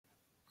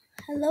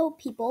Hello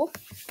people,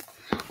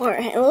 or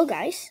hello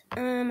guys.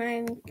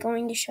 I'm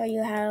going to show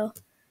you how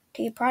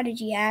to get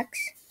prodigy hacks.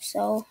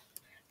 So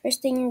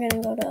first thing you're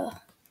gonna go to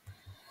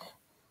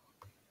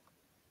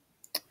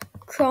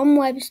Chrome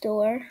Web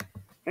Store.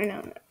 Or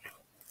no.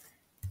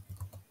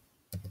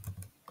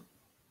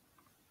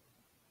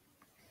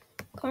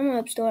 Chrome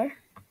Web Store.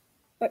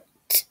 Or,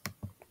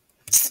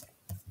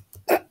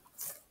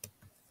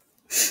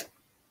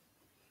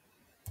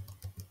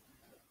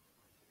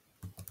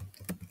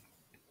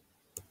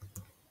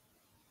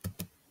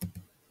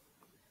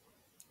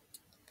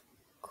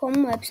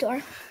 Chrome Web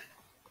Store.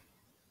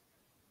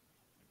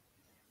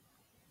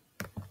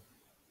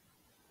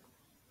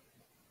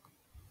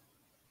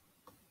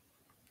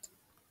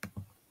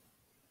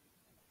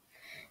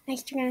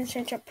 Next you're gonna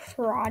search up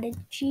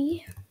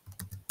prodigy.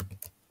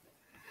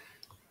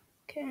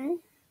 Okay.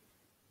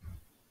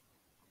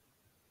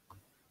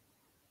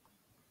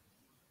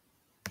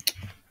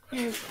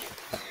 And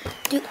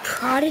do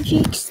prodigy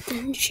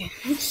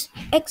extensions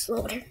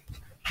Xloader.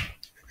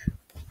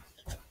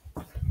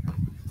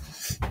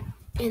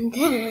 And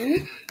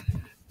then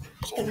I'm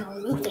just gonna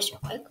remove this real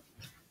quick.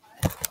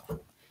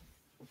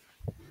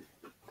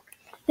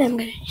 Then I'm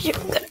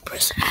gonna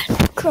press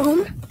add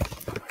Chrome.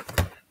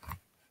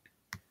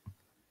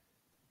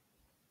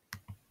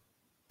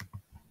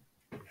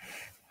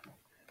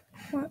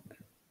 What?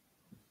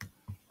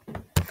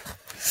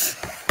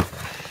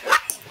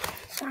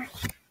 Sorry.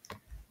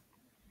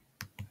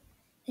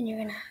 Then you're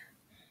gonna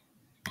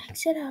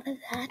exit out of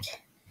that.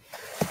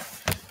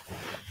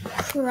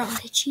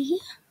 Prodigy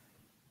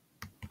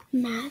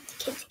Math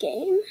Kids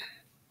game.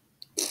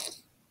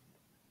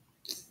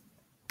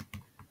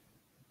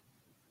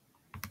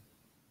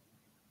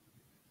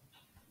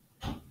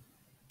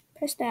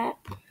 Press that.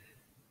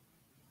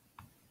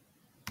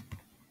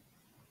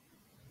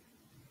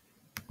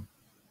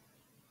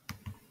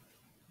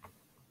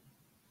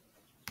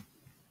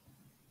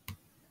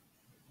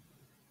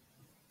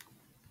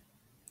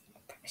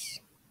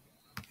 Press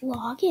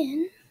log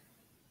in.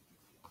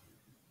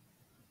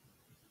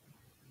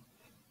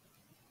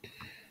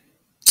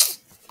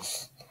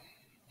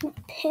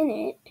 Pin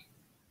it.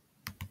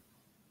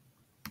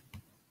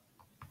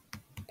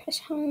 Press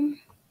home.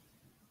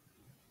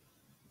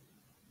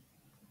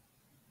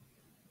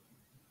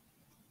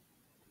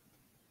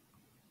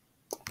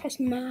 Press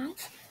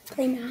math.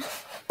 Play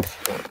math.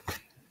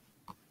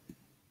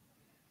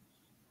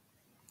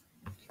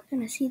 You're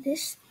gonna see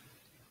this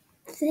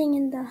thing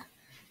in the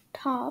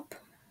top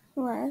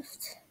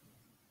left.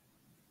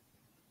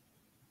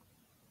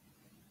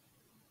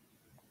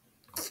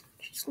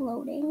 Just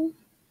loading.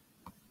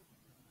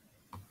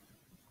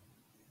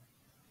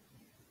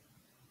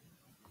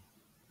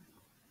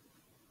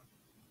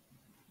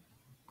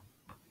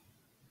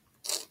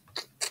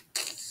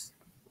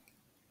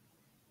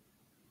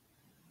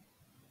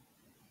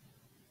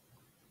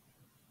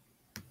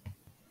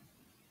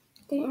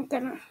 Then I'm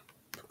gonna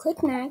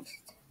click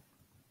next.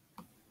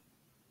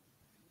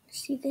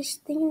 See this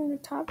thing in the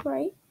top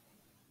right?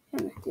 I'm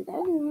gonna do that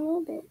in a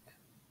little bit.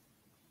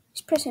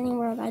 Just press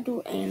anywhere. I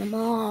do animal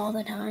all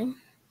the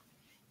time.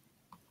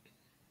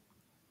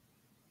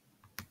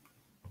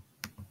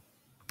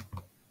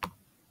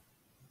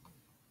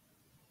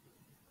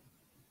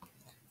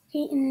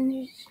 Okay, and then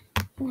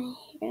you're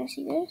gonna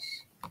see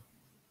this.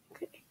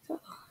 Okay, so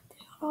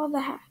all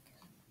the hacks.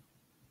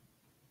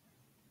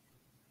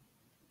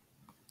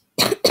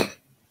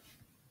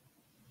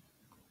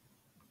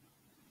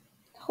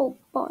 Whole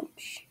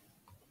bunch.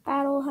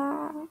 Battle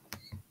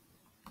hacks.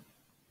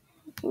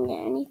 You can get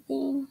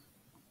anything.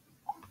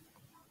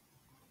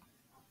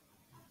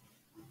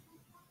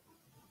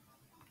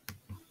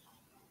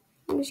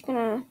 I'm just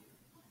gonna,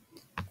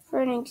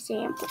 for an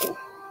example,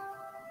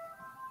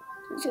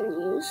 I'm just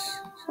gonna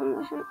use some of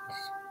the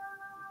hacks.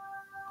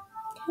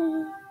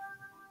 Okay.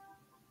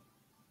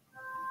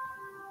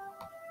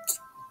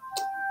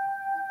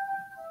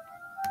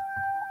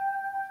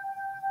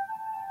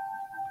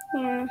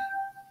 Yeah.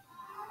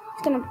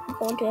 It's gonna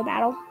go into a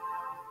battle.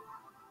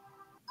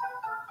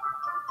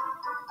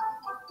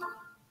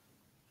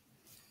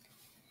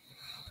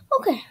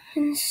 Okay,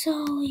 and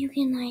so you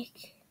can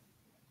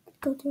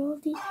go through all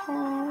these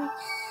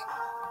hacks.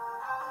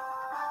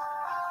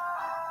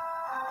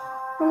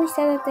 When they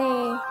said that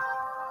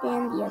they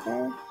banned the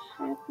other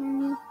hack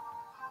menu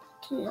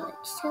to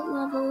set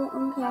level,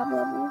 uncap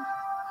level.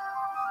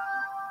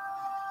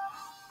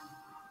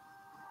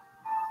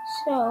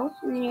 So,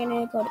 and then you're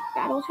gonna go to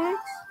battle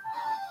hacks,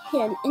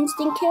 hit an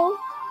instant kill,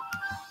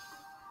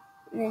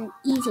 and then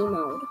easy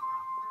mode.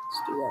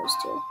 Let's do those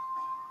two.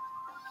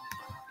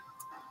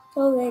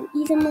 So then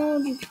easy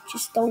mode, you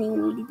just don't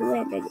even need to do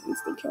it, then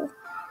instant kill.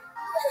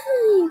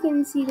 You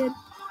can see that it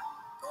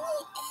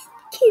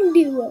can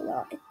do a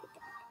lot.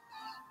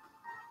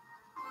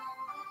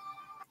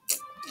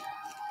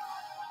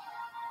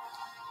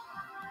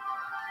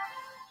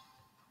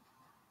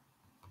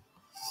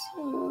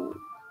 So,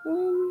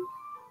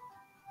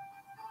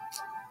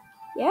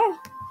 yeah,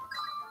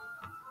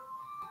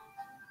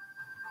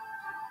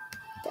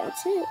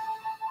 that's it.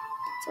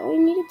 That's all you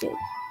need to do.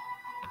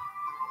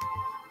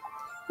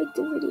 like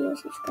the video,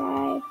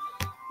 subscribe.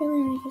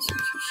 Really need to get some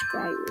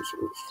subscribers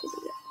in this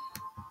video.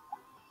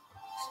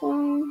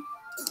 So